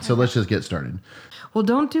So let's just get started. Well,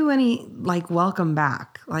 don't do any welcome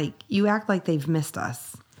back. You act like they've missed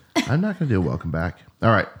us. I'm not going to do a welcome back. All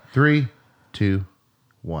right. 3, 2,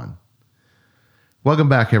 1. Welcome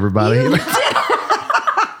back, everybody.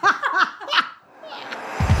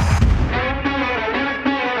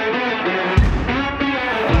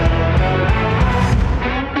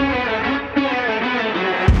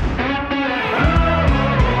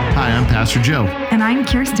 Pastor Joe. And I'm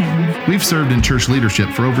Kirsten. We've served in church leadership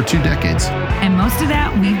for over 2 decades. And most of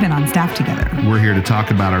that, we've been on staff together. We're here to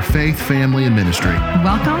talk about our faith, family, and ministry.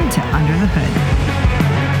 Welcome to Under the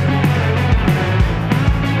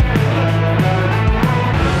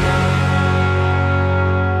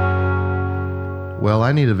Hood. Well,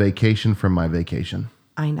 I need a vacation from my vacation.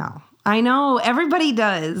 I know. Everybody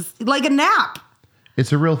does. Like a nap.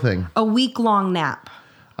 It's a real thing. A week-long nap.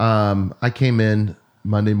 I came in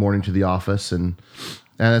Monday morning to the office, and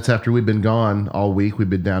that's after we've been gone all week. We've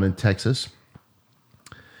been down in Texas,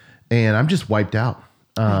 and I'm just wiped out.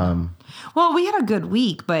 Well, we had a good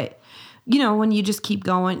week, but when you just keep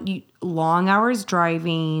going, long hours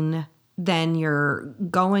driving, then you're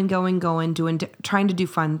going, trying to do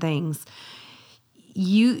fun things.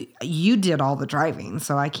 You did all the driving,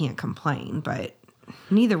 so I can't complain, but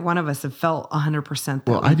neither one of us have felt 100%.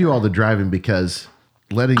 Well, I do all the driving because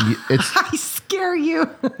I scare you.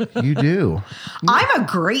 You do. I'm a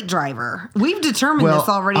great driver. We've determined this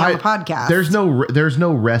already on the podcast. There's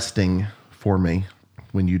no resting for me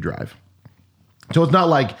when you drive. So it's not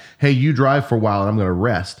like, hey, you drive for a while and I'm going to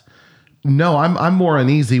rest. No, I'm more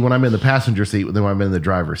uneasy when I'm in the passenger seat than when I'm in the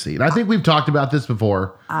driver's seat. I think we've talked about this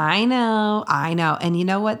before. I know. And you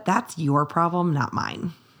know what? That's your problem, not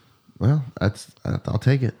mine. Well, I'll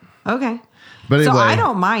take it. Okay. But anyway, so I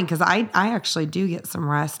don't mind because I actually do get some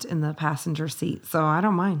rest in the passenger seat. So I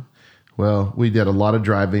don't mind. Well, we did a lot of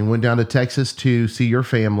driving. Went down to Texas to see your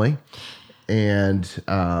family. And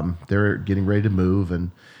they're getting ready to move.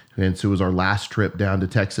 And so it was our last trip down to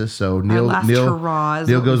Texas. So Neil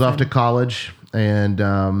goes off to college. And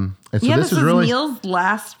so this is really Neil's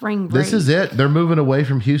last spring break. This is it. They're moving away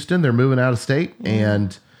from Houston. They're moving out of state.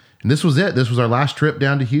 And this was it. This was our last trip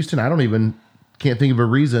down to Houston. Can't think of a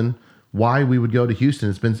reason why we would go to Houston.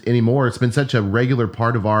 It's been such a regular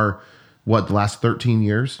part of our, the last 13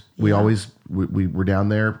 years. Yeah. We were down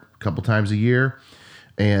there a couple times a year.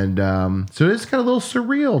 And so it's kind of a little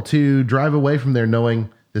surreal to drive away from there knowing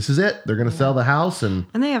this is it. They're going to sell the house. And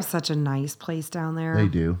they have such a nice place down there. They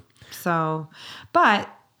do. So, but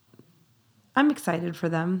I'm excited for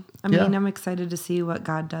them. I'm excited to see what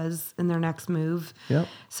God does in their next move. Yep.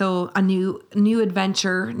 So a new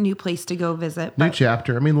adventure, new place to go visit. New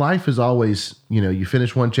chapter. Life is always, you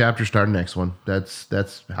finish one chapter, start the next one.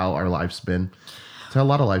 That's how our life's been. It's how a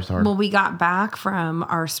lot of lives are. Well, we got back from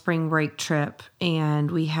our spring break trip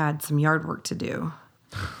and we had some yard work to do.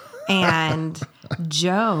 And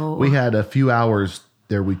Joe... We had a few hours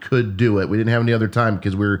there. We could do it. We didn't have any other time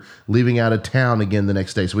because we were leaving out of town again the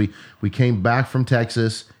next day. So we came back from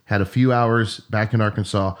Texas, had a few hours back in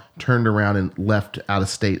Arkansas, turned around and left out of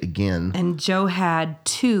state again. And Joe had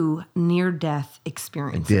 2 near-death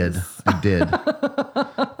experiences. I did.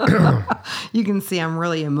 You can see I'm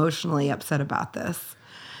really emotionally upset about this.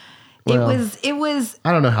 Well, it was.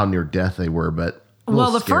 I don't know how near death they were, but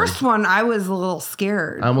the first one I was a little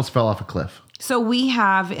scared. I almost fell off a cliff. So we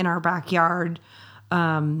have in our backyard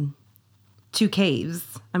 2 caves.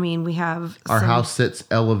 We have our house sits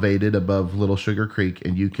elevated above Little Sugar Creek,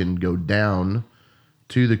 and you can go down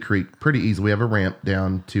to the creek pretty easily. We have a ramp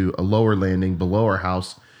down to a lower landing below our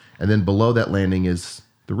house, and then below that landing is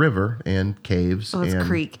the river and caves. Oh, it's a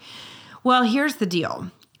creek. Well, here's the deal.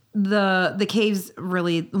 The caves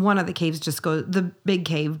really, one of the caves the big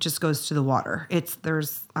cave just goes to the water.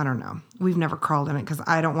 I don't know. We've never crawled in it because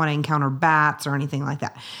I don't want to encounter bats or anything like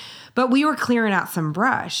that. But we were clearing out some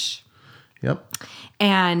brush. Yep.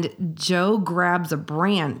 And Joe grabs a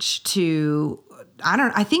branch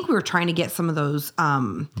I think we were trying to get some of those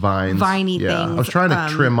vines, viney things. I was trying to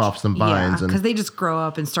trim off some vines. Because they just grow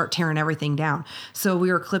up and start tearing everything down. So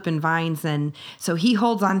we were clipping vines. And so he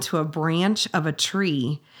holds onto a branch of a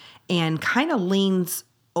tree and kind of leans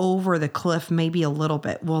over the cliff maybe a little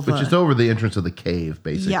bit. Which is over the entrance of the cave,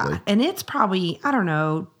 basically. Yeah. And it's probably, I don't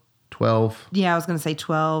know. 12. Yeah, I was going to say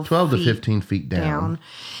 12 to 15 feet down.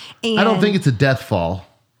 And I don't think it's a death fall.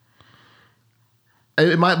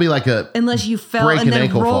 It might be like unless you fell and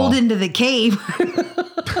then rolled into the cave.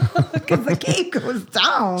 Because the cave goes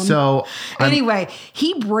down. So anyway,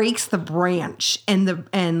 he breaks the branch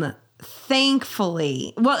and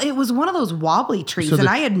thankfully. Well, it was one of those wobbly trees, and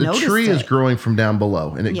I had noticed the tree is it. growing from down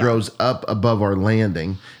below, and it grows up above our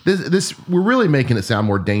landing. This we're really making it sound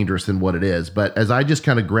more dangerous than what it is. But as I just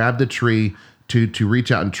kind of grabbed the tree to reach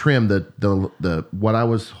out and trim, the what I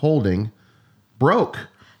was holding broke.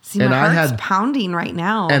 See, my heart's pounding right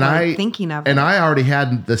now, and thinking of it. And I already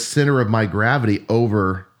had the center of my gravity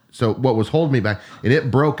over. So what was holding me back, and it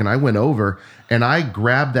broke, and I went over, and I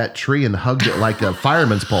grabbed that tree and hugged it like a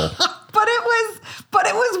fireman's pole. But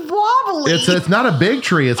it was wobbly. It's not a big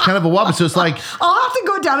tree. It's kind of a wobbly. So it's like I'll have to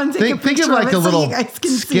go down and take a picture. Think of like of it a little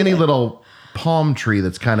skinny see little palm tree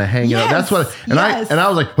that's kind of hanging out. That's what. And yes. I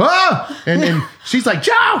was like, ah! And she's like,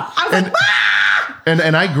 Joe! I was like, ah!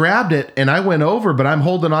 And I grabbed it and I went over, but I'm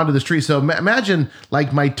holding onto this tree. So imagine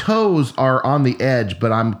like my toes are on the edge,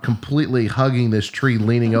 but I'm completely hugging this tree,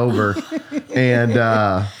 leaning over,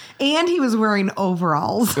 and he was wearing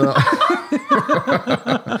overalls. Well,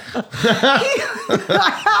 I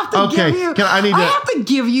have to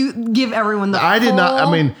give everyone the I did not.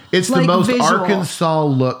 I mean, it's the most visual. Arkansas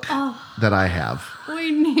look that I have.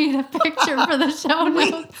 We need a picture for the show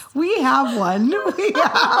notes. We have one.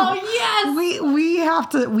 We have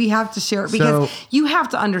to share it because you have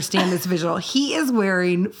to understand this visual. He is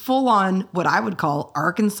wearing full on what I would call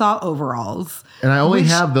Arkansas overalls. And I only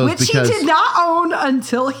have those because he did not own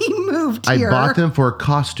until he moved here. I bought them for a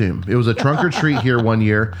costume. It was a trunk or treat here one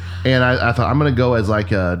year, and I thought I'm going to go as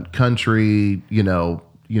like a country,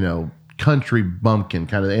 country bumpkin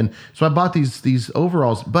kind of. And so I bought these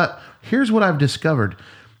overalls. But here's what I've discovered: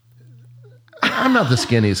 I'm not the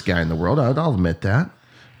skinniest guy in the world. I'll admit that.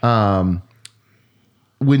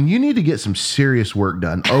 When you need to get some serious work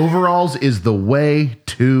done, overalls is the way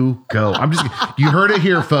to go. You heard it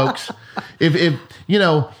here, folks. If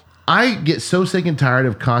I get so sick and tired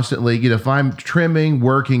of constantly, if I'm trimming,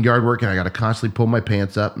 working, yard work, and I got to constantly pull my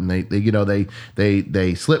pants up, and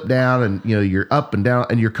they slip down, and you're up and down,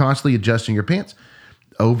 and you're constantly adjusting your pants.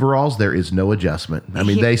 Overalls, there is no adjustment. I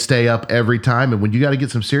mean, they stay up every time, and when you got to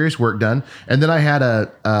get some serious work done. And then I had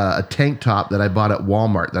a tank top that I bought at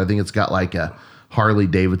Walmart that I think it's got like a Harley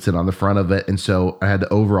Davidson on the front of it, and so I had the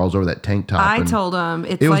overalls over that tank top. I told him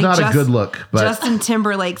it was like not a good look. But Justin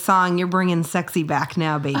Timberlake song, "You're bringing sexy back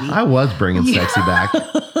now, baby." I was bringing sexy back.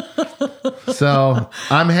 So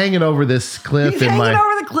I'm hanging over this cliff. He's hanging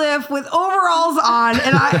over the cliff with overalls on,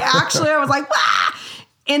 and I was like, "Wah!"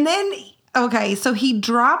 And then. Okay, so he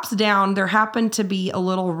drops down. There happened to be a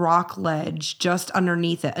little rock ledge just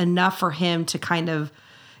underneath it, enough for him to kind of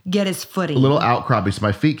get his footing. A little outcropping. So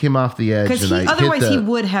my feet came off the edge. Because otherwise he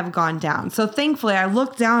would have gone down. So thankfully I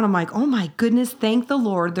looked down. I'm like, oh my goodness, thank the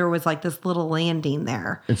Lord. There was like this little landing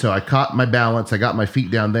there. And so I caught my balance. I got my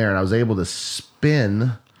feet down there and I was able to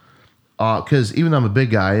spin. Because even though I'm a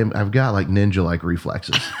big guy, I've got like ninja-like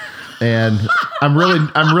reflexes. And I'm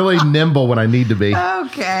really nimble when I need to be.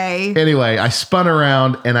 Okay. Anyway, I spun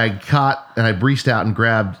around and I reached out and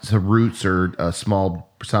grabbed some roots or a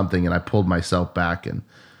small something, and I pulled myself back, and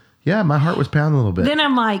yeah, my heart was pounding a little bit. Then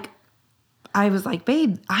I was like,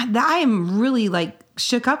 babe, I am really like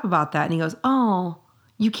shook up about that. And he goes, oh,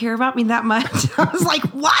 you care about me that much? I was like,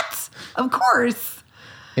 what? Of course.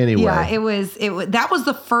 Anyway, yeah, it was that was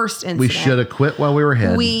the first incident. We should have quit while we were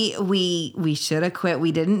ahead. We should have quit.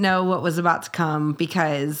 We didn't know what was about to come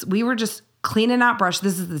because we were just cleaning out brush.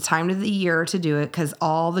 This is the time of the year to do it because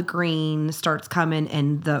all the green starts coming,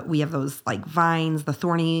 and we have those like vines, the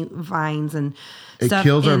thorny vines, and stuff. It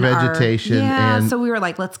kills our vegetation. So we were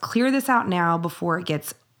like, let's clear this out now before it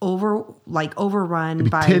gets overrun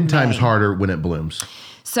by 10 times harder when it blooms.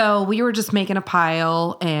 So we were just making a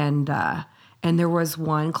pile, and there was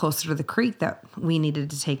one closer to the creek that we needed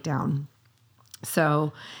to take down.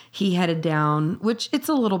 So he headed down, which it's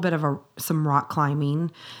a little bit of some rock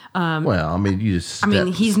climbing. Well, I mean, he's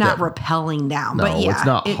not rappelling down. No, but yeah, it's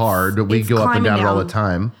not hard. We go up and down it all the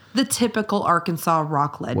time. The typical Arkansas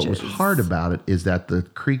rock ledges. What was hard about it is that the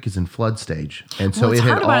creek is in flood stage. And so what's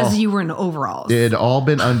hard about it is you were in overalls. It had all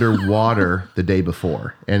been underwater the day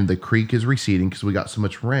before. And the creek is receding because we got so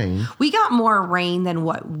much rain. We got more rain than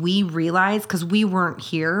what we realized because we weren't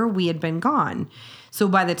here. We had been gone. So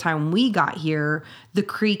by the time we got here, the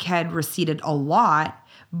creek had receded a lot,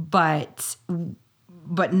 but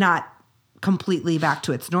not completely back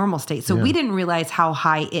to its normal state. So we didn't realize how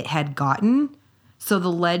high it had gotten. So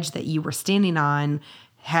the ledge that you were standing on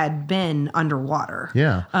had been underwater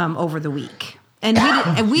over the week.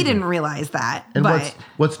 And we didn't realize that. And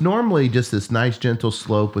what's normally just this nice gentle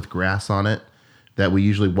slope with grass on it that we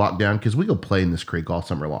usually walk down because we go play in this creek all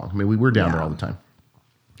summer long. I mean, we're down there all the time.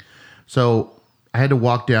 So I had to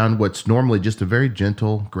walk down what's normally just a very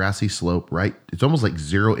gentle grassy slope, right? It's almost like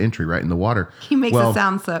zero entry right in the water. He makes it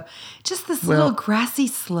sound so. Just this little grassy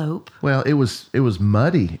slope. Well, it was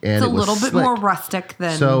muddy and It's a it was little bit slick. more rustic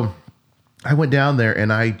than. So I went down there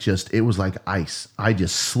and it was like ice. I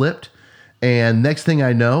just slipped. And next thing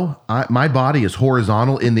I know, my body is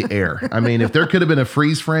horizontal in the air. I mean, if there could have been a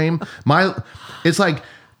freeze frame, it's like,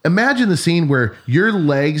 imagine the scene where your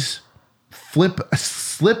legs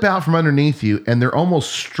slip out from underneath you and they're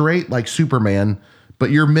almost straight like Superman, but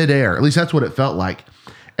you're midair. At least that's what it felt like.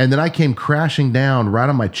 And then I came crashing down right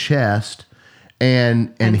on my chest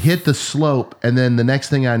and hit the slope. And then the next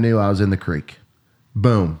thing I knew, I was in the creek.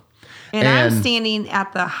 Boom. And I'm standing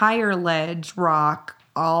at the higher ledge rock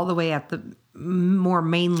all the way at the more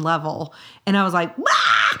main level. And I was like, wah!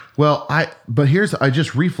 Well, I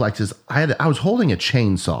just reflexes. I was holding a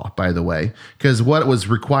chainsaw, by the way, because what was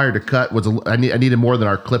required to cut was I needed more than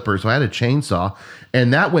our clipper, so I had a chainsaw,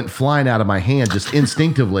 and that went flying out of my hand just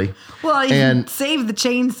instinctively. Well, you save the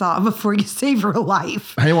chainsaw before you save your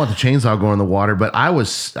life. I didn't want the chainsaw going in the water, but I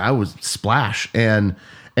was splash, and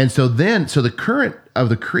so the current of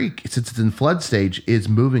the creek, since it's in flood stage, is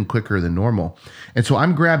moving quicker than normal, and so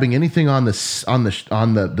I'm grabbing anything on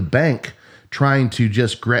the bank, trying to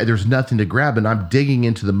just grab. There's nothing to grab, and I'm digging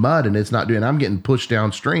into the mud, and it's not doing. I'm getting pushed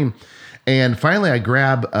downstream, and finally I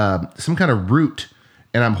grab some kind of root,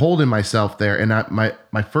 and I'm holding myself there. And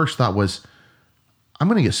my first thought was, I'm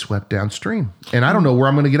going to get swept downstream, and I don't know where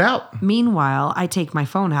I'm going to get out. Meanwhile, I take my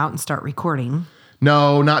phone out and start recording.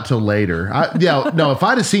 No, not till later. If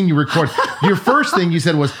I'd have seen you record, your first thing you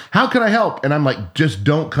said was, "How can I help?" And I'm like, "Just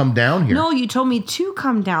don't come down here." No, you told me to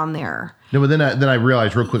come down there. No, but then I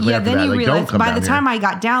realized real quickly after that, like, don't come down here. By the time I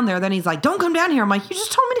got down there, then he's like, "Don't come down here." I'm like, "You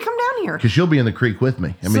just told me to come down here." Because she'll be in the creek with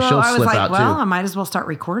me. I mean, so she'll I was slip like, out well, too. I might as well start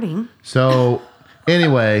recording. So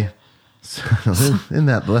anyway,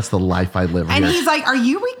 that's the life I live And here. he's like, "Are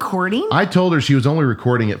you recording?" I told her she was only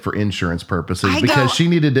recording it for insurance purposes because she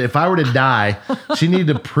needed to, if I were to die, she needed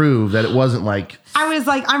to prove that it wasn't like. I was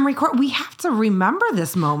like, "I'm recording. We have to remember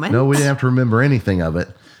this moment." No, we didn't have to remember anything of it.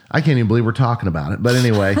 I can't even believe we're talking about it. But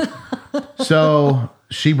anyway, so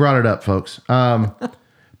she brought it up, folks.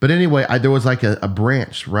 But anyway, there was like a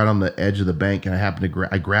branch right on the edge of the bank, and I happened to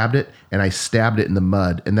I grabbed it and I stabbed it in the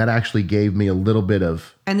mud, and that actually gave me a little bit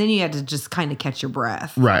of. And then you had to just kind of catch your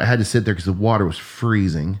breath. Right, I had to sit there because the water was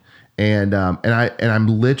freezing, and I'm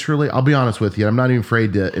literally. I'll be honest with you. I'm not even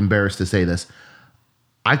afraid to embarrass to say this.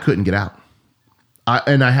 I couldn't get out,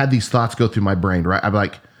 and I had these thoughts go through my brain. Right, I'm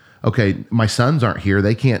like, okay, my sons aren't here.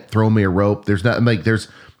 They can't throw me a rope. There's not like there's.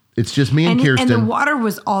 It's just me and Kirsten. And the water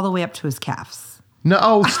was all the way up to his calves. No,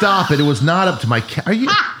 oh, stop it. It was not up to my Are you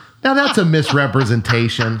now that's a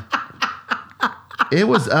misrepresentation. It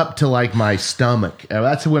was up to like my stomach.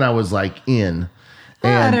 That's when I was like in.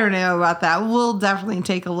 And I don't know about that. We'll definitely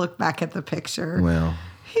take a look back at the picture. Well,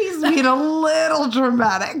 he's being a little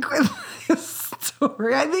dramatic with his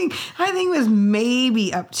story. I think it was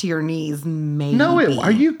maybe up to your knees. Maybe. No,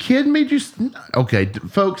 are you kidding me? Okay,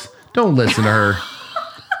 folks, don't listen to her.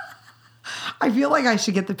 I feel like I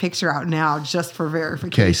should get the picture out now just for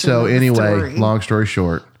verification. Okay, so anyway, long story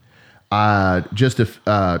short, just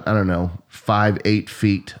I don't know, 5-8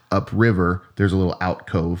 feet upriver, there's a little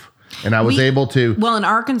alcove, and I was able to. Well, in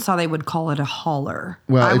Arkansas, they would call it a holler.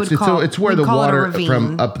 Well, it's where the water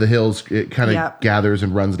from up the hills it kind of gathers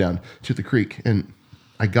and runs down to the creek, and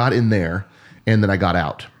I got in there, and then I got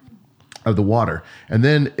out of the water, and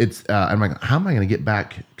then it's I'm like, how am I going to get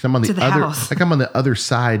back? Because I'm on the other, like I'm on the other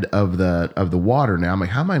side of the water now. I'm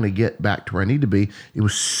like, how am I going to get back to where I need to be? It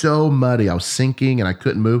was so muddy, I was sinking, and I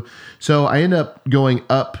couldn't move. So I ended up going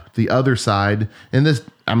up the other side, and this,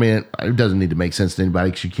 I mean, it doesn't need to make sense to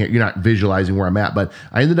anybody because you're not visualizing where I'm at. But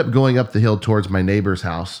I ended up going up the hill towards my neighbor's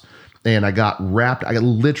house. And I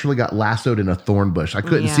literally got lassoed in a thorn bush. I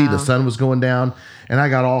couldn't see. The sun was going down, and I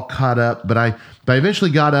got all caught up. But I eventually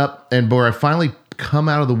got up, and where I finally come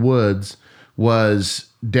out of the woods was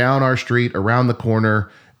down our street, around the corner,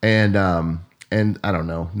 and I don't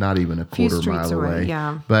know, not even a quarter mile away.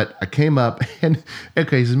 Yeah. But I came up, and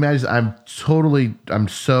okay, so imagine I'm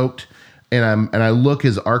soaked. And I look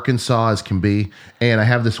as Arkansas as can be, and I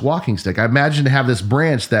have this walking stick. I imagine to have this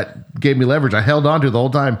branch that gave me leverage. I held on to it the whole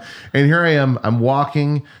time, and here I am. I'm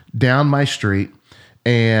walking down my street,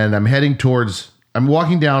 and I'm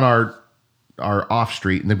walking down our off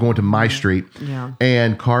street, and they're going to my street. Yeah.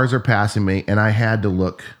 And cars are passing me, and I had to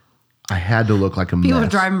look. I had to look like a People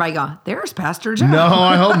mess. driving by going, there's Pastor Joe. No,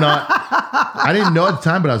 I hope not. I didn't know at the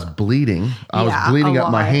time, but I was bleeding. I was Yeah, bleeding a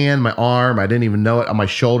up my lot. hand, my arm. I didn't even know it. On my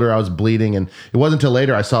shoulder, I was bleeding. And it wasn't until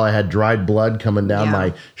later I saw I had dried blood coming down Yeah.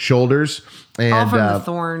 my shoulders. And, All from the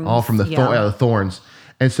thorns. All from the, Yeah. the thorns.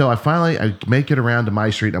 And so I make it around to my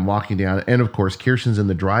street. I'm walking down. And of course, Kirsten's in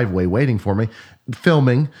the driveway waiting for me,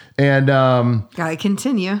 filming. And Gotta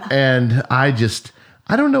continue. and I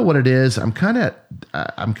don't know what it is. I'm kind of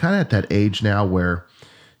at that age now where,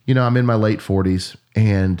 I'm in my late 40s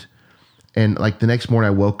and like the next morning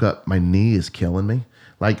I woke up, my knee is killing me.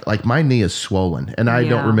 Like my knee is swollen and I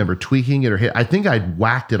don't Yeah. remember tweaking it or hit. I think I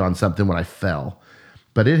whacked it on something when I fell,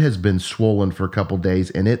 but it has been swollen for a couple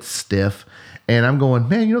days and it's stiff. And I'm going,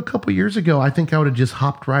 man, a couple years ago, I think I would have just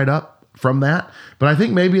hopped right up from that. But I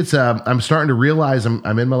think maybe it's, I'm starting to realize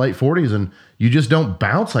I'm in my late 40s and you just don't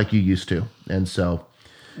bounce like you used to. And so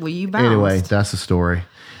Well, you bounced. anyway, that's the story.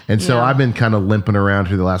 And so Yeah. I've been kind of limping around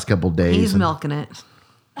through the last couple of days. He's and- milking it.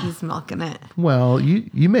 He's milking it. Well,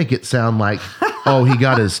 you make it sound like, oh, he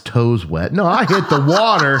got his toes wet. No, I hit the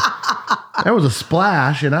water. There was a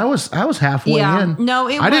splash, and I was halfway Yeah. in. No,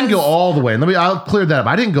 it I didn't go was- all the way. And I'll clear that up.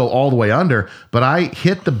 I didn't go all the way under, but I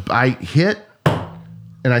hit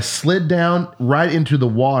and I slid down right into the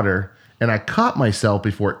water, and I caught myself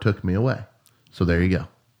before it took me away. So there you go.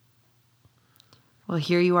 Well,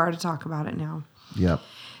 here you are to talk about it now. Yep.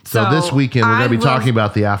 So So this weekend we're I going to be will- talking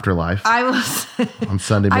about the afterlife I will. on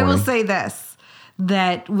Sunday I morning. will say this: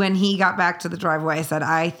 that when he got back to the driveway, I said,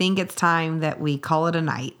 "I think it's time that we call it a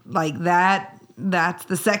night." Like that. That's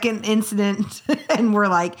the second incident, and we're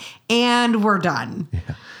like, and we're done.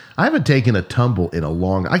 I haven't taken a tumble in a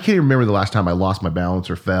long. I can't even remember the last time I lost my balance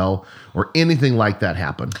or fell or anything like that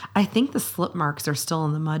happened. I think the slip marks are still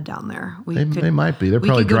in the mud down there. They might be. They're we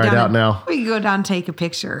probably could go dried down out and- now. We could go down and take a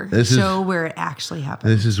picture. This is- show where it actually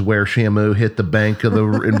happened. This is where Shamu hit the bank of the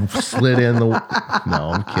and slid in the.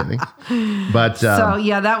 No, I'm kidding. But So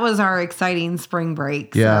yeah, that was our exciting spring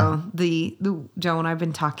break. Yeah. So the Joe and I've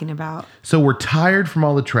been talking about. so we're tired from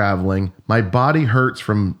all the traveling. My body hurts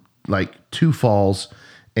from like 2 falls,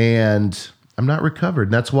 and I'm not recovered.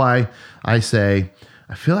 And that's why I say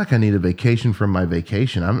I feel like I need a vacation from my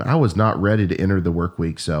vacation. I was not ready to enter the work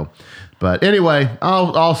week. So, but anyway,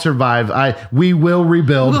 I'll survive. We will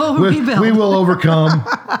rebuild. We'll rebuild. We will overcome.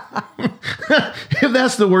 If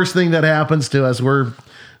that's the worst thing that happens to us,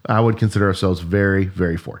 I would consider ourselves very,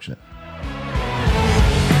 very fortunate.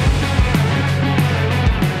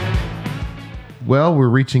 Well, we're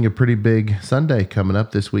reaching a pretty big Sunday coming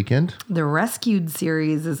up this weekend. The Rescued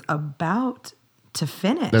series is about to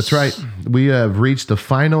finish. That's right. We have reached the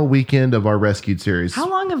final weekend of our Rescued series. How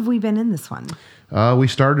long have we been in this one? We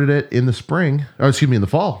started it in the spring. Oh, excuse me, in the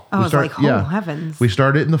fall. I We was like, oh, heavens. We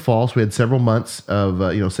started it in the fall, so we had several months of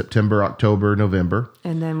September, October, November.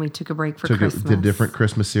 And then we took a break for Took Christmas. the different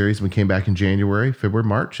Christmas series. And we came back in January, February,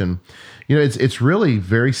 March, and it's really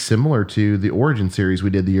very similar to the Origin series we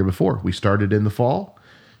did the year before. We started in the fall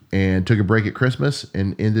and took a break at Christmas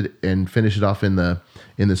and ended and finished it off in the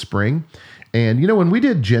spring. And when we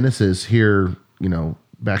did Genesis here,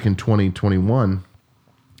 back in 2021.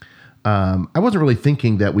 I wasn't really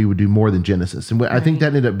thinking that we would do more than Genesis. And I think that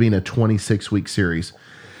ended up being a 26-week series.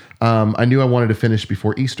 I knew I wanted to finish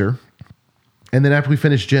before Easter. And then after we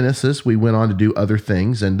finished Genesis, we went on to do other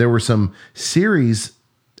things. And there were some series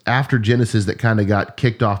after Genesis that kind of got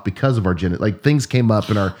kicked off because of our Genesis. Like things came up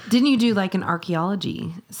in our... Didn't you do like an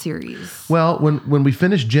archaeology series? Well, when we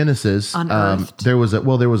finished Genesis, Unearthed. there was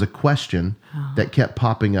a question that kept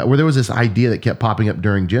popping up, where there was this idea that kept popping up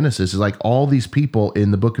during Genesis. Is like all these people in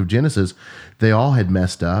the book of Genesis, they all had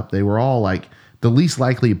messed up. They were all like the least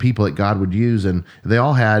likely people that God would use, and they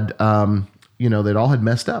all had, they'd all had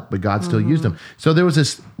messed up, but God still used them. So there was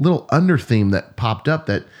this little under theme that popped up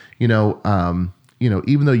that,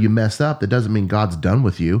 even though you messed up, that doesn't mean God's done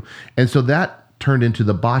with you. And so that turned into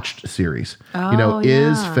the Botched series.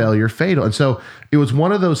 Is failure fatal? And so it was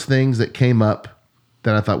one of those things that came up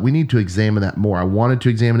that I thought we need to examine that more. I wanted to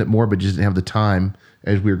examine it more, but just didn't have the time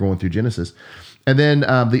as we were going through Genesis. And then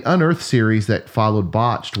the Unearthed series that followed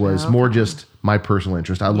Botched was more just my personal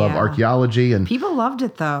interest. I love Yeah. archaeology and People loved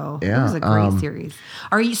it though. Yeah, It was a great series.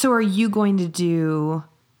 Are you going to do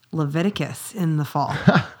Leviticus in the fall?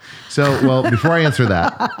 before I answer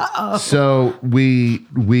that, so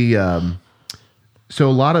so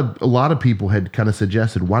a lot of people had kind of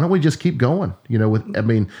suggested, why don't we just keep going?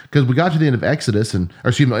 Because we got to the end of Exodus end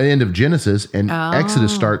of Genesis, and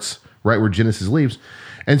Exodus starts right where Genesis leaves.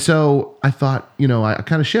 And so I thought, I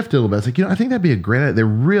kind of shifted a little bit. I was like, I think that'd be a great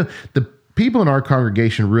idea. The people in our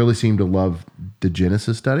congregation really seem to love the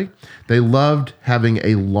Genesis study. They loved having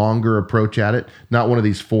a longer approach at it, not one of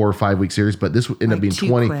these 4 or 5 week series, but this ended up being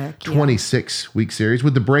too 26 week series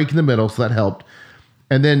with the break in the middle, so that helped.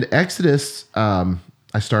 And then Exodus,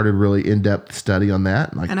 I started really in-depth study on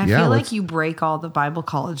that. And I feel like you break all the Bible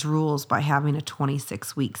college rules by having a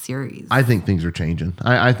 26-week series. I think things are changing.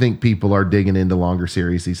 I think people are digging into longer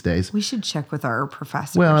series these days. We should check with our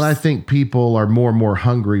professors. Well, and I think people are more and more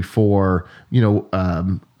hungry for, what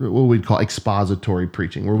we'd call expository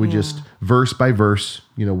preaching, where we just verse by verse,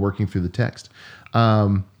 working through the text.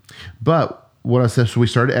 But what I said, so we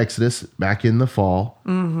started Exodus back in the fall,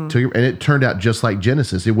 and it turned out just like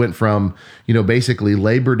Genesis. It went from, basically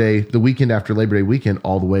Labor Day, the weekend after Labor Day weekend,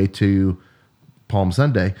 all the way to Palm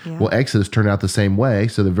Sunday. Yeah. Well, Exodus turned out the same way,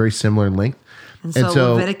 so they're very similar in length. And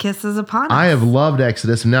so Leviticus is upon us. I have loved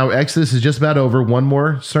Exodus, and now Exodus is just about over. One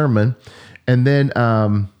more sermon, and then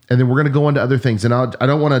we're going to go into other things. And I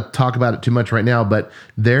don't want to talk about it too much right now, but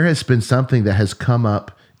there has been something that has come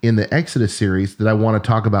up in the Exodus series that I want to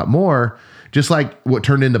talk about more. Just like what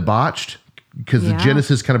turned into Botched, because the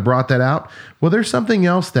Genesis kind of brought that out. Well, there's something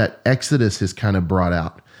else that Exodus has kind of brought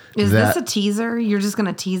out. Is this a teaser? You're just going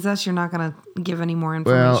to tease us? You're not going to give any more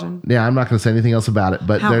information? Well, yeah, I'm not going to say anything else about it.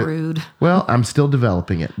 But how rude. Well, I'm still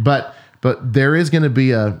developing it. But there is going to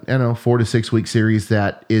be a 4 to 6 week series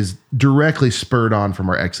that is directly spurred on from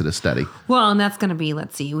our Exodus study. Well, and that's going to be,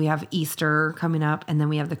 let's see, we have Easter coming up, and then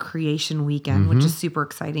we have the Creation Weekend, which is super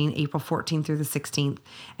exciting, April 14th through the 16th.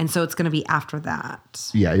 And so it's going to be after that.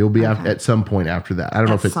 Yeah, you'll be at some point after that. I don't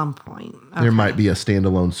know if it's some point. Okay. There might be a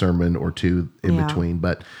standalone sermon or two in between,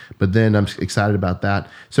 but then I'm excited about that.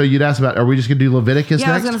 So you'd ask about, are we just going to do Leviticus next?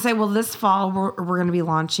 I was going to say, well, this fall we're going to be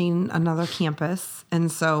launching another campus, and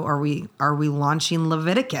so are we launching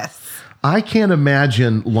Leviticus? I can't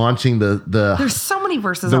imagine launching the There's so many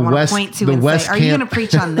verses I want to point to and say, are you going to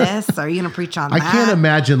preach on this? Are you going to preach on that? I can't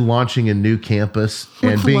imagine launching a new campus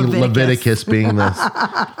and being Leviticus being this.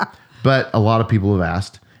 But a lot of people have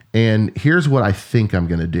asked. And here's what I think I'm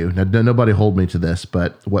going to do. Now, nobody hold me to this,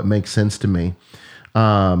 but what makes sense to me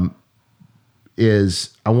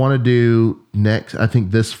is I want to do next, I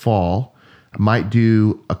think this fall, I might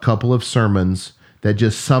do a couple of sermons that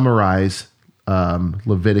just summarize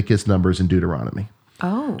Leviticus, Numbers, and Deuteronomy.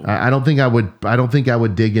 Oh, I don't think I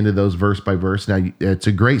would dig into those verse by verse. Now, it's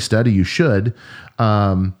a great study. You should,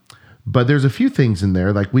 but there's a few things in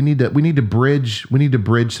there. Like we need to bridge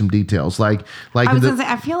some details. Like I was gonna say,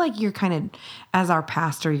 I feel like you're kind of, as our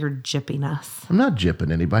pastor, you're gypping us. I'm not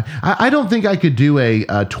gypping anybody. I don't think I could do a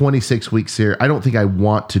 26-week series. I don't think I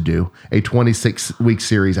want to do a 26-week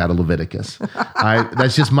series out of Leviticus.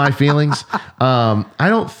 That's just my feelings.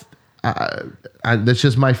 That's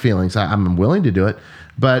just my feelings. I'm willing to do it.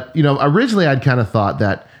 But, originally I'd kind of thought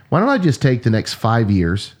that, why don't I just take the next 5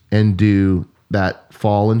 years and do that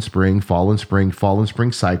fall and spring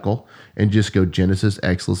cycle and just go Genesis,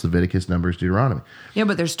 Exodus, Leviticus, Numbers, Deuteronomy. Yeah,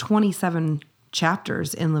 but there's 27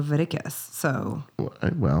 chapters in Leviticus. So,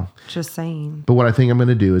 well, just saying. But what I think I'm going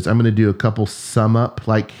to do is I'm going to do a couple sum up.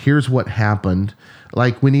 Like, here's what happened.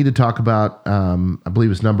 Like, we need to talk about, I believe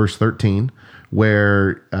it's Numbers 13,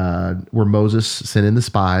 where Moses sent in the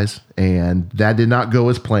spies, and that did not go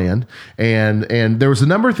as planned. And there was a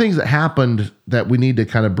number of things that happened that we need to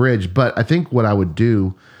kind of bridge. But I think what I would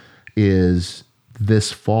do is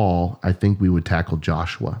this fall, I think we would tackle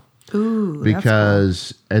Joshua. Ooh,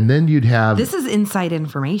 because, cool. And then you'd have... This is inside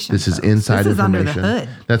information. This is inside information. This is under the hood.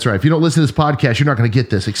 That's right. If you don't listen to this podcast, you're not going to get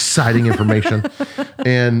this exciting information.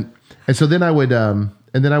 And so then I would,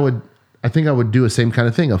 I think I would do a same kind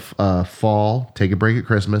of thing, a fall, take a break at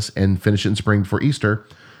Christmas, and finish it in spring for Easter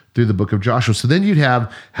through the book of Joshua. So then you'd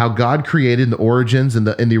have how God created the origins and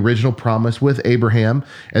the original promise with Abraham.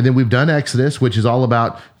 And then we've done Exodus, which is all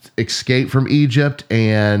about escape from Egypt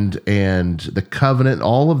and the covenant,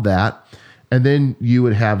 all of that. And then you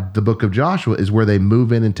would have the book of Joshua is where they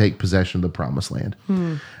move in and take possession of the promised land.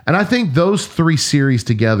 And I think those three series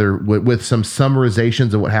together with some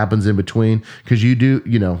summarizations of what happens in between, because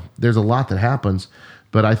there's a lot that happens,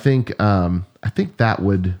 but I think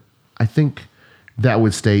that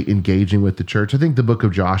would stay engaging with the church. I think the book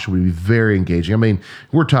of Joshua would be very engaging. I mean,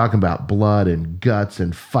 we're talking about blood and guts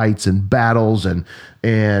and fights and battles and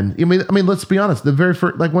I mean, let's be honest. The very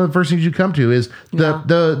first, like one of the first things you come to is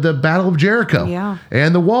the Battle of Jericho,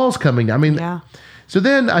 and the walls coming down. I mean, so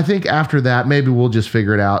then I think after that, maybe we'll just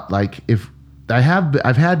figure it out. Like if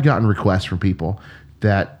I've gotten requests from people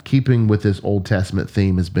that keeping with this Old Testament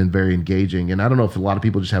theme has been very engaging, and I don't know if a lot of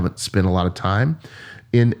people just haven't spent a lot of time.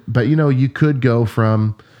 But you could go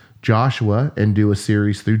from Joshua and do a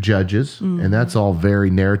series through Judges, and that's all very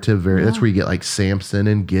narrative. That's where you get like Samson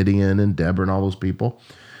and Gideon and Deborah and all those people.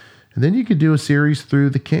 And then you could do a series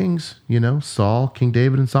through the kings, Saul, King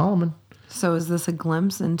David, and Solomon. So is this a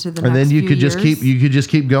glimpse into the And next then you few could years? just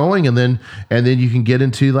keep going, and then you can get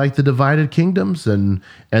into like the divided kingdoms and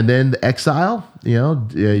then the exile.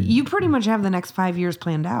 You pretty much have the next 5 years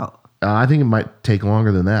planned out. I think it might take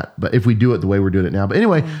longer than that, but if we do it the way we're doing it now. But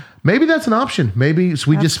anyway, maybe that's an option. Maybe so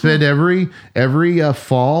we just spend every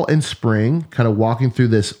fall and spring kind of walking through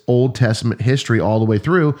this Old Testament history all the way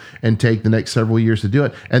through, and take the next several years to do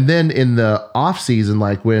it. And then in the off season,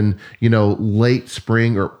 like when late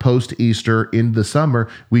spring or post Easter into the summer,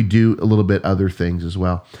 we do a little bit other things as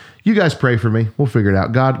well. You guys pray for me. We'll figure it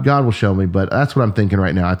out. God will show me. But that's what I'm thinking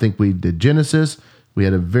right now. I think we did Genesis. We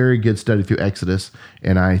had a very good study through Exodus,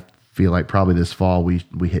 and I feel like probably this fall we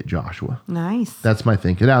hit Joshua. Nice. That's my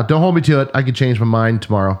thinking. Now, don't hold me to it. I could change my mind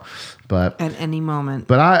tomorrow, but At any moment.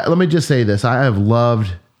 But let me just say this: I have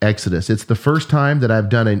loved Exodus. It's the first time that I've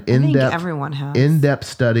done an everyone has. in-depth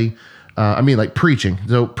study. Like preaching.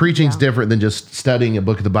 So preaching's different than just studying a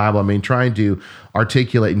book of the Bible. I mean, trying to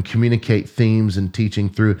articulate and communicate themes and teaching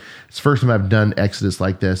through. It's the first time I've done Exodus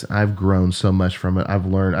like this. I've grown so much from it. I've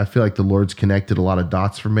learned. I feel like the Lord's connected a lot of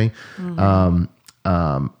dots for me. I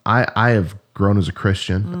have grown as a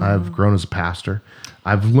Christian. I've grown as a pastor.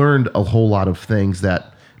 I've learned a whole lot of things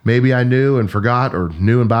that maybe I knew and forgot, or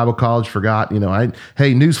knew in Bible college, forgot.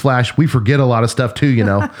 Hey, newsflash, we forget a lot of stuff too,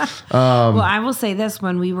 Well, I will say this.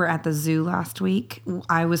 When we were at the zoo last week,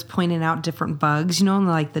 I was pointing out different bugs, in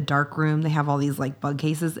like the dark room, they have all these like bug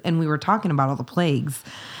cases. And we were talking about all the plagues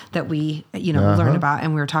that we, learned about.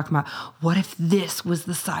 And we were talking about, what if this was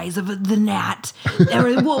the size of the gnat?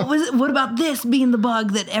 Or what about this being the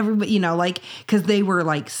bug that everybody, because they were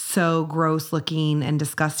like so gross looking and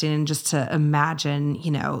disgusting. And just to imagine,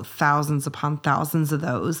 thousands upon thousands of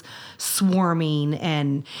those swarming.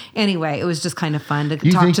 And anyway, it was just kind of fun to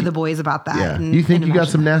talk to the boys about that. Yeah. And, You think and you got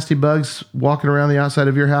imagine some that. nasty bugs walking around the outside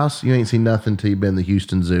of your house? You ain't seen nothing till you've been to the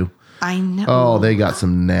Houston Zoo. I know. Oh, they got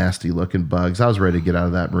some nasty looking bugs. I was ready to get out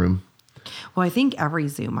of that room. Well, I think every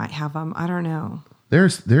zoo might have them. I don't know.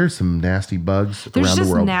 There's some nasty bugs There's around the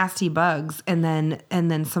just world. nasty bugs, and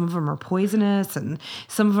then some of them are poisonous, and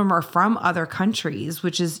some of them are from other countries,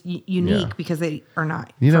 which is unique because they are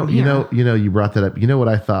not. From here. You brought that up. You know what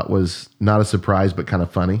I thought was not a surprise but kind of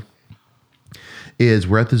funny is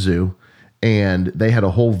we're at the zoo, and they had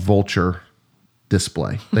a whole vulture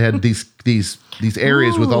display. They had these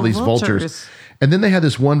areas with all these vultures, and then they had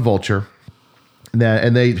this one vulture.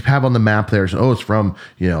 And they have on the map there, so, it's from,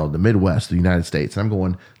 the Midwest, the United States. And I'm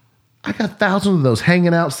going, I got thousands of those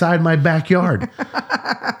hanging outside my backyard.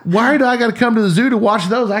 Why do I got to come to the zoo to watch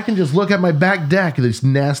those? I can just look at my back deck, these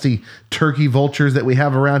nasty turkey vultures that we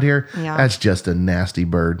have around here. Yeah. That's just a nasty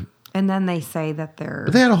bird. And then they say that they're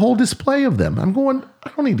But they had a whole display of them. I'm going,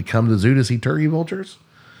 I don't need to come to the zoo to see turkey vultures.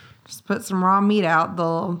 just put some raw meat out,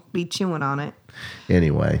 they'll be chewing on it.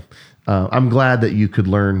 Anyway, I'm glad that you could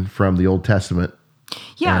learn from the Old Testament.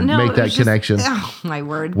 Yeah, And no, make it that was connection. Oh my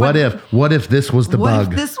word! What if this was the What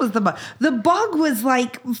bug? if this was the bug? The bug was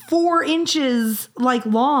like 4 inches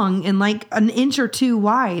long and like an inch or two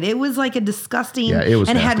wide. It was like a disgusting. Yeah, it was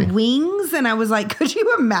and it nasty. had wings. And I was like, could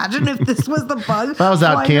you imagine if this was the bug? If I was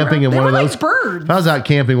out camping and they one were of those like birds. If I was out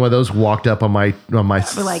camping, one of those walked up on my like, I'm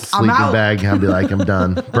sleeping out. bag, I'd be like, I'm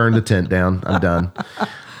done. Burn the tent down. I'm done.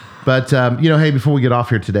 But hey, before we get off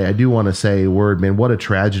here today, I do want to say a word, man. What a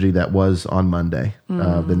tragedy that was on Monday,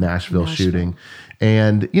 the Nashville shooting,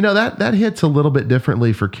 and that hits a little bit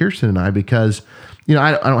differently for Kirsten and I because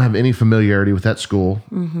I don't have any familiarity with that school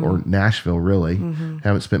or Nashville really.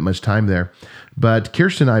 Haven't spent much time there. But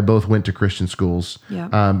Kirsten and I both went to Christian schools.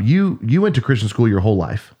 Yep. You went to Christian school your whole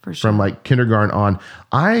life, For sure. from like kindergarten on.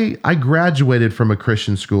 I graduated from a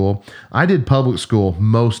Christian school. I did public school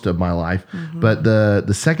most of my life, but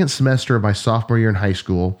the second semester of my sophomore year in high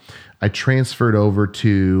school, I transferred over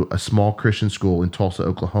to a small Christian school in Tulsa,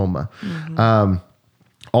 Oklahoma.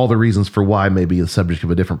 All the reasons for why may be the subject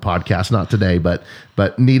of a different podcast, not today, but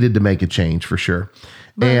needed to make a change for sure.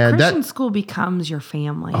 But And Christian school becomes your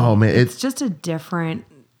family. Oh, man, it's just a different.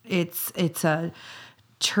 It's a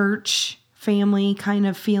church family kind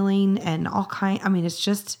of feeling and all kind. I mean, it's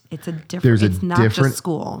a different. It's not just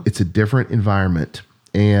school. It's a different environment,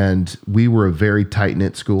 and we were a very tight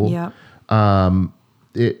knit school. Yep.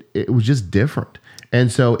 It was just different,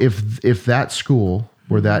 and so if that school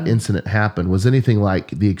where that incident happened was anything like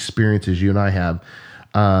the experiences you and I have,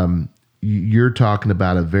 you're talking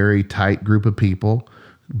about a very tight group of people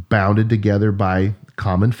bounded together by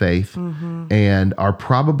common faith and are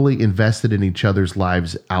probably invested in each other's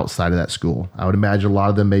lives outside of that school. I would imagine a lot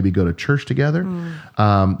of them maybe go to church together.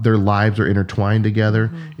 Their lives are intertwined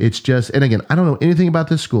together. It's just, and again, I don't know anything about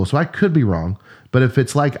this school, so I could be wrong. But if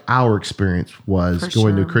it's like our experience was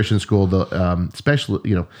going to a Christian school, the especially,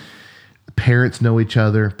 you know, parents know each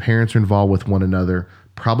other, parents are involved with one another.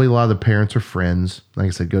 Probably a lot of the parents are friends. Like I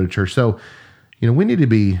said, go to church. So, you know, we need to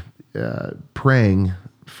be praying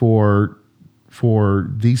for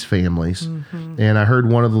these families. And I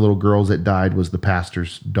heard one of the little girls that died was the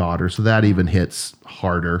pastor's daughter. So that even hits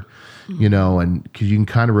harder, you know, and because you can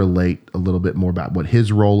kind of relate a little bit more about what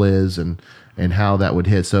his role is and how that would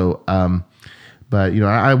hit. So, but, you know,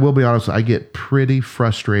 I will be honest, I get pretty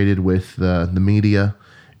frustrated with the media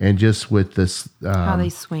and just with this. How they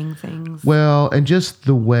swing things. Well, and just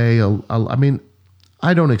the way, I mean,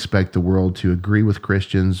 I don't expect the world to agree with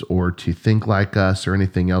Christians or to think like us or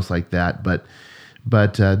anything else like that. But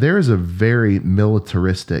there is a very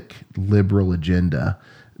militaristic liberal agenda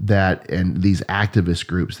and these activist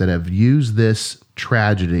groups that have used this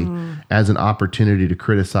tragedy as an opportunity to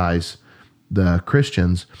criticize the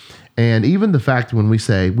Christians. And even the fact when we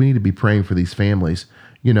say we need to be praying for these families,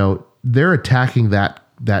 you know, they're attacking that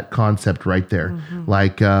concept right there.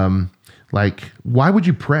 Like, why would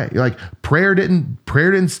you pray? Like, prayer didn't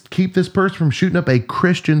keep this person from shooting up a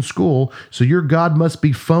Christian school, so your God must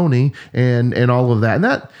be phony and all of that. And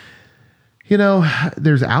that, you know,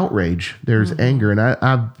 there's outrage, there's anger. And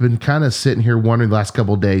I've been kind of sitting here wondering the last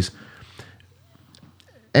couple of days,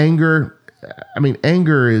 anger,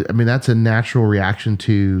 that's a natural reaction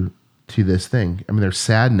to this thing. I mean, there's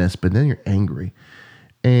sadness, but then you're angry.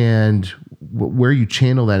 And where you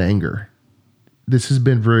channel that anger. This has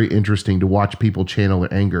been very interesting to watch people channel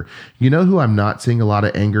their anger. You know who I'm not seeing a lot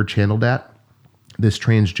of anger channeled at? This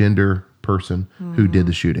transgender person who did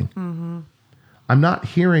the shooting. I'm not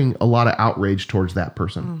hearing a lot of outrage towards that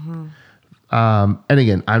person. And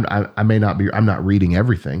again, I may not be. I'm not reading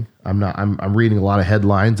everything. I'm reading a lot of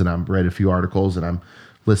headlines, and I've read a few articles, and I'm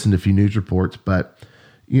listening to a few news reports. But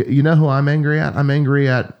you know who I'm angry at? I'm angry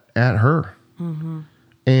at her.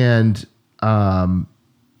 And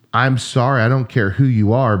I'm sorry, I don't care who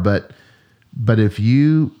you are, but if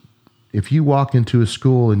you walk into a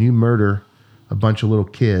school and you murder a bunch of little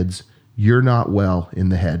kids, you're not well in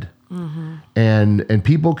the head. And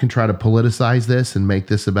people can try to politicize this and make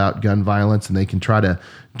this about gun violence, and they can try to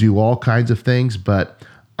do all kinds of things, but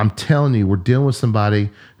I'm telling you, we're dealing with somebody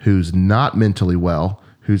who's not mentally well,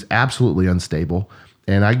 who's absolutely unstable.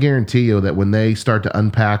 And I guarantee you that when they start to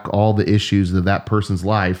unpack all the issues of that person's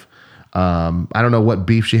life, I don't know what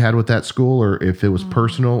beef she had with that school or if it was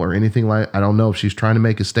personal or anything like. I don't know if she's trying to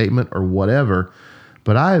make a statement or whatever,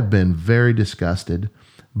 but I have been very disgusted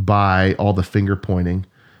by all the finger pointing.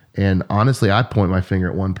 And honestly, I point my finger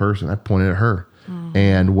at one person. I pointed at her.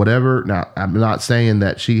 And whatever. Now, I'm not saying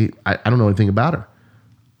that I don't know anything about her.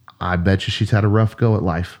 I bet you she's had a rough go at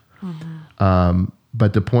life.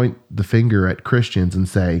 But to point the finger at Christians and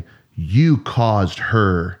say, you caused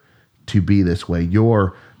her to be this way.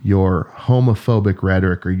 Your homophobic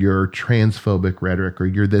rhetoric or your transphobic rhetoric or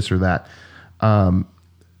your this or that.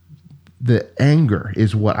 The anger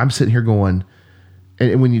is what I'm sitting here going.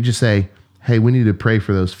 And when you just say, hey, we need to pray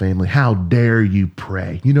for those family. How dare you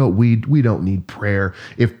pray? You know, we don't need prayer.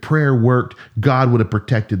 If prayer worked, God would have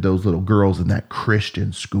protected those little girls in that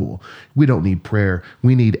Christian school. We don't need prayer.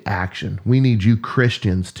 We need action. We need you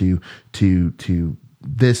Christians to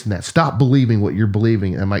this and that. Stop believing what you're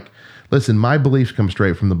believing. And I'm like, listen, my beliefs come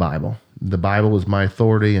straight from the Bible. The Bible is my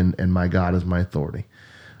authority and my God is my authority.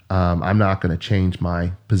 I'm not going to change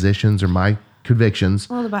my positions or my convictions.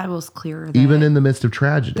 Well, the Bible's clear that even in the midst of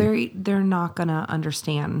tragedy. They're not going to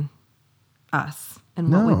understand us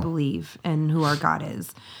and what we believe and who our God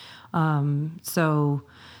is. So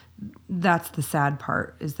that's the sad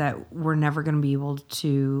part, is that we're never going to be able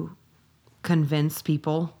to convince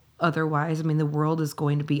people otherwise. I mean, the world is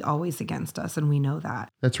going to be always against us, and we know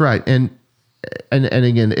that. That's right. And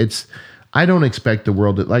again, I don't expect the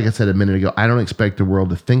world to, like I said a minute ago, I don't expect the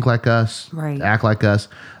world to think like us, right, act like us.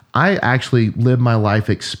 I actually live my life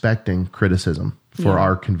expecting criticism for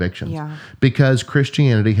our convictions because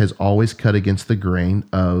Christianity has always cut against the grain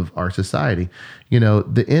of our society. You know,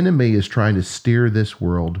 the enemy is trying to steer this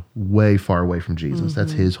world way far away from Jesus.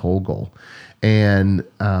 That's his whole goal. And,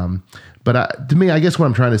 but to me, I guess what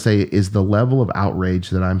I'm trying to say is the level of outrage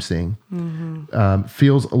that I'm seeing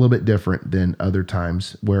feels a little bit different than other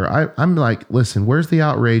times where I'm like, listen, where's the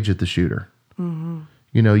outrage at the shooter?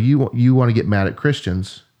 You know, you want to get mad at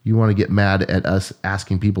Christians. You want to get mad at us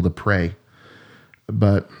asking people to pray.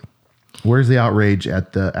 But Where's the outrage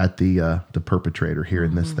at the perpetrator here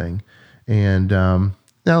in this thing? And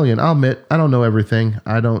now again, I'll admit I don't know everything.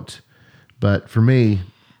 I don't, but for me,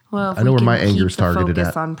 Well, if I know we where can my keep anger's the targeted focus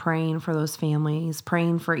at. on praying for those families,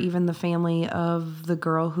 praying for even the family of the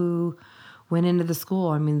girl who went into the school.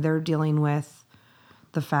 I mean, they're dealing with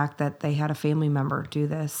the fact that they had a family member do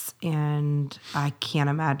this, and I can't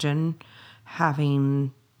imagine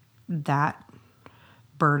having that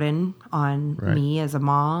burden on Right. me as a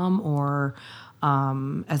mom or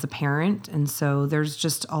as a parent. And so there's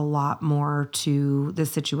just a lot more to the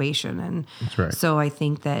situation. And That's right. so I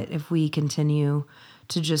think that if we continue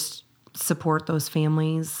to just support those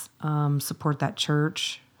families, support that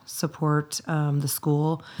church, support the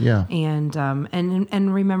school, Yeah.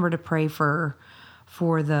 and remember to pray for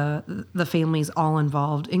the families all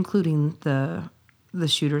involved, including the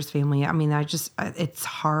shooter's family. I mean, it's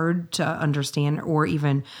hard to understand or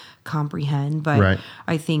even comprehend, but Right.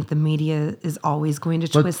 I think the media is always going to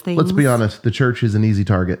twist things. Let's be honest. The church is an easy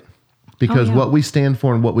target because yeah. what we stand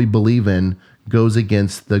for and what we believe in goes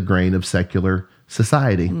against the grain of secular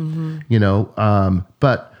society.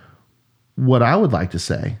 But what I would like to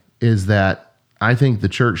say is that I think the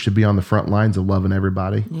church should be on the front lines of loving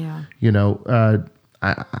everybody. Yeah.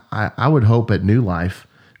 I would hope at New Life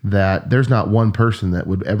that there's not one person that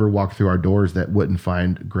would ever walk through our doors that wouldn't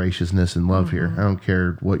find graciousness and love here. I don't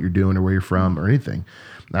care what you're doing or where you're from or anything.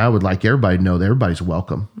 I would like everybody to know that everybody's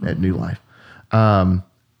welcome at New Life.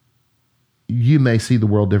 You may see the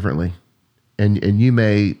world differently, and you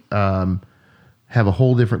may have a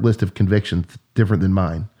whole different list of convictions different than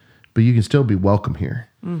mine, but you can still be welcome here.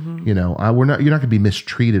 You're not going to be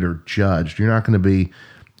mistreated or judged. You're not going to be,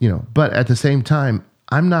 but at the same time,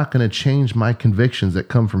 I'm not going to change my convictions that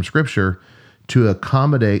come from Scripture to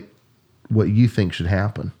accommodate what you think should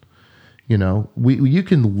happen. You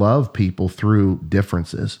can love people through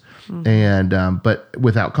differences, and but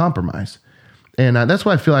without compromise. And that's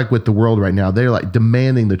why I feel like with the world right now, they're like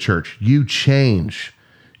demanding the church, you change,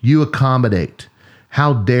 you accommodate.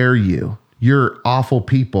 How dare you? You're awful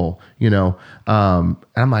people. And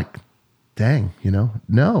I'm like, dang,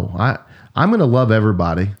 no, I'm going to love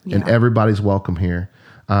everybody, and everybody's welcome here.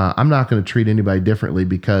 I'm not going to treat anybody differently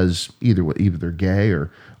because either they're gay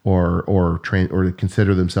or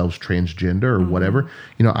consider themselves transgender or whatever.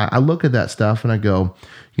 I look at that stuff and I go,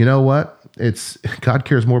 you know what? God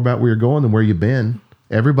cares more about where you're going than where you've been.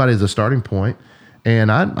 Everybody's a starting point, and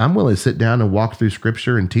I'm willing to sit down and walk through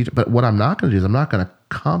Scripture and teach. But what I'm not going to do is I'm not going to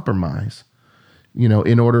compromise.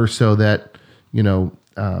 In order so that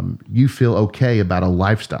you feel okay about a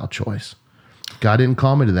lifestyle choice. God didn't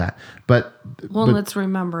call me to that. But let's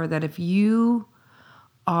remember that if you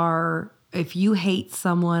hate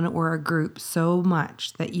someone or a group so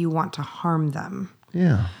much that you want to harm them,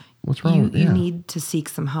 yeah, what's wrong? You need to seek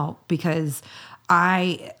some help, because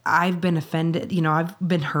I've been offended. I've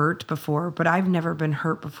been hurt before, but I've never been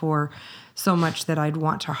hurt before so much that I'd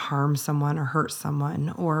want to harm someone or hurt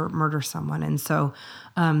someone or murder someone. And so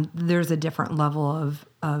there's a different level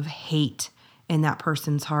of hate in that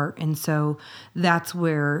person's heart. And so that's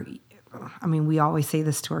where, we always say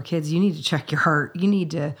this to our kids, you need to check your heart. You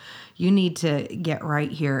need to get right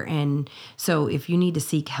here. And so if you need to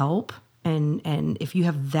seek help, and if you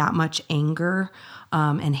have that much anger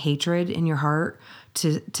and hatred in your heart,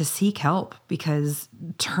 to seek help, because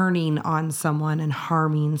turning on someone and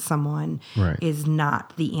harming someone is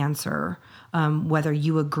not the answer. Whether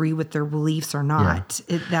you agree with their beliefs or not,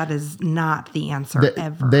 that is not the answer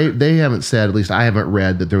ever. They haven't said, at least I haven't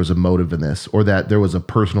read, that there was a motive in this or that there was a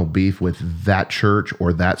personal beef with that church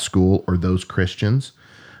or that school or those Christians.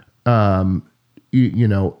 I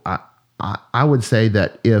would say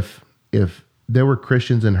that if there were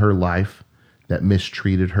Christians in her life that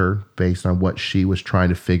mistreated her based on what she was trying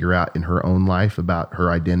to figure out in her own life about her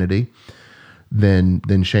identity,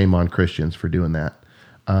 then shame on Christians for doing that.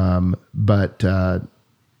 But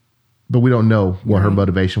we don't know what her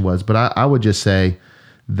motivation was. But I would just say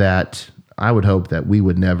that I would hope that we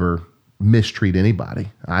would never mistreat anybody.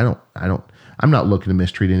 I'm not looking to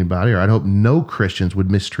mistreat anybody, or I'd hope no Christians would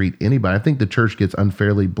mistreat anybody. I think the church gets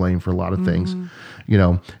unfairly blamed for a lot of things.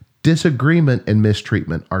 Disagreement and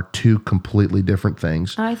mistreatment are two completely different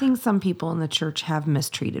things. I think some people in the church have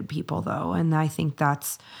mistreated people, though. And I think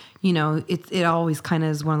that's, it always kind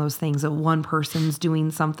of is one of those things that one person's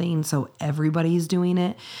doing something, so everybody's doing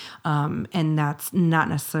it. And that's not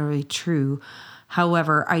necessarily true.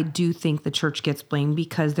 However, I do think the church gets blamed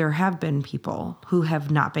because there have been people who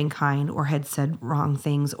have not been kind or had said wrong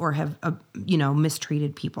things or have,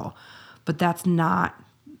 mistreated people. But that's not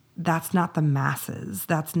the masses.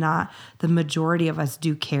 That's not the majority of us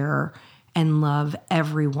do care and love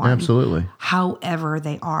everyone. Absolutely. However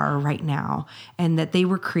they are right now, and that they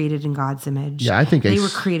were created in God's image. Yeah, I think they were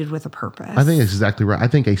created with a purpose. I think that's exactly right. I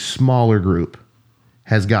think a smaller group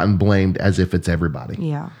has gotten blamed as if it's everybody.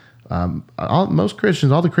 Yeah. Most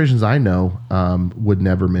Christians, all the Christians I know, would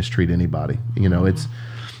never mistreat anybody.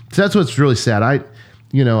 So that's what's really sad.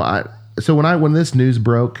 So when this news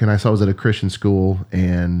broke and I saw I was at a Christian school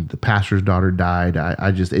and the pastor's daughter died,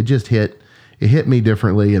 it hit me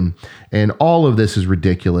differently. And all of this is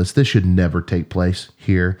ridiculous. This should never take place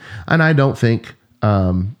here. And I don't think,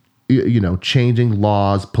 changing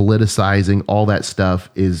laws, politicizing, all that stuff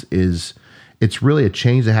it's really a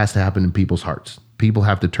change that has to happen in people's hearts. People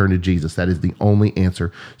have to turn to Jesus. That is the only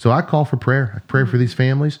answer. So I call for prayer. I pray for these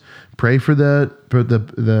families. Pray for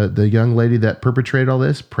the young lady that perpetrated all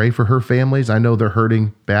this. Pray for her families. I know they're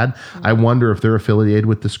hurting bad. I wonder if they're affiliated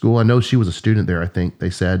with the school. I know she was a student there, I think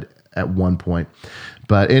they said at one point.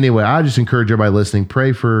 But anyway, I just encourage everybody listening,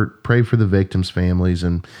 pray for the victims' families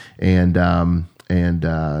and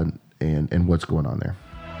what's going on there.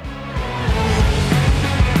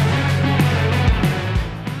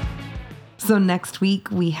 So next week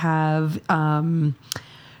we have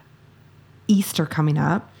Easter coming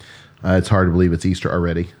up. It's hard to believe it's Easter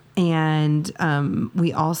already. And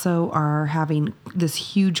we also are having this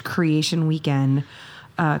huge creation weekend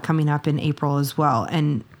coming up in April as well.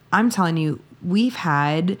 And I'm telling you, we've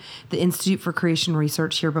had the Institute for Creation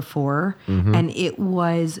Research here before, and it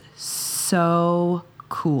was so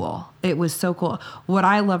cool. It was so cool. What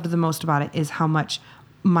I loved the most about it is how much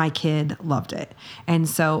my kid loved it. And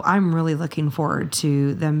so I'm really looking forward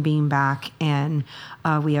to them being back. And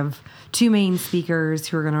we have two main speakers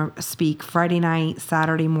who are going to speak Friday night,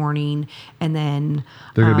 Saturday morning, and then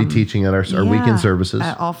they're going to be teaching at our weekend services.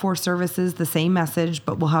 At all 4 services, the same message,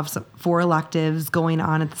 but we'll have 4 electives going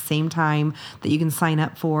on at the same time that you can sign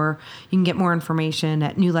up for. You can get more information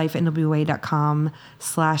at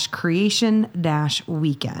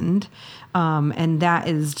newlifenwa.com/creation-weekend. And that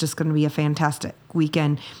is just going to be a fantastic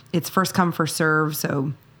weekend. It's first come, first serve.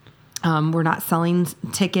 So we're not selling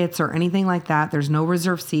tickets or anything like that. There's no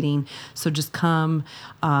reserved seating. So just come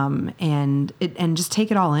and just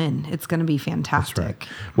take it all in. It's going to be fantastic. That's right.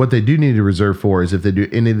 What they do need to reserve for is if they do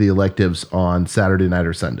any of the electives on Saturday night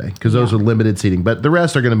or Sunday, because those are limited seating. But the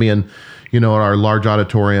rest are going to be in, our large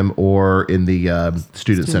auditorium or in the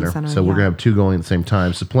student center. So we're going to have 2 going at the same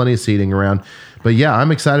time. So plenty of seating around. But yeah,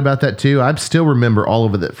 I'm excited about that too. I still remember all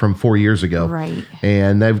of it from 4 years ago. Right.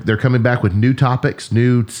 And they're coming back with new topics,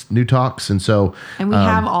 new talks. And so. And we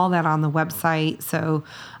have all that on the website. So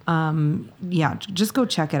just go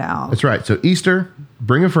check it out. That's right. So Easter,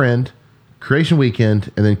 bring a friend, Creation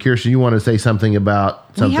Weekend. And then Kirsten, you want to say something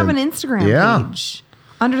about something? We have an Instagram page.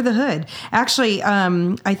 Under the Hood. Actually,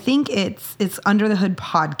 I think it's Under the Hood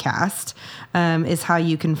Podcast is how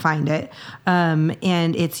you can find it.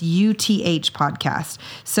 And it's UTH Podcast.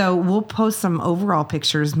 So we'll post some overall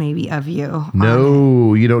pictures maybe of you.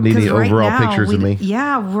 No, you don't need any overall pictures of me.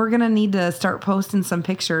 Yeah, we're going to need to start posting some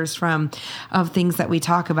pictures of things that we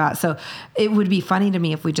talk about. So it would be funny to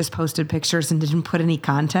me if we just posted pictures and didn't put any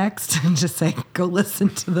context and just say, go listen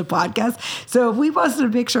to the podcast. So if we posted a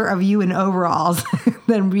picture of you in overalls,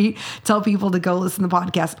 then we tell people to go listen to the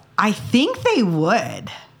podcast, I think they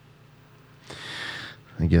would.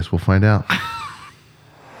 I guess we'll find out.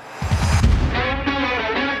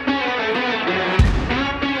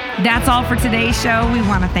 That's all for today's show. We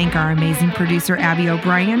want to thank our amazing producer, Abby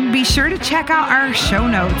O'Brien. Be sure to check out our show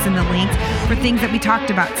notes and the links for things that we talked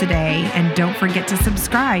about today. And don't forget to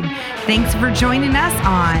subscribe. Thanks for joining us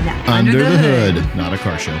on Under the Hood, not a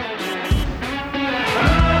car show.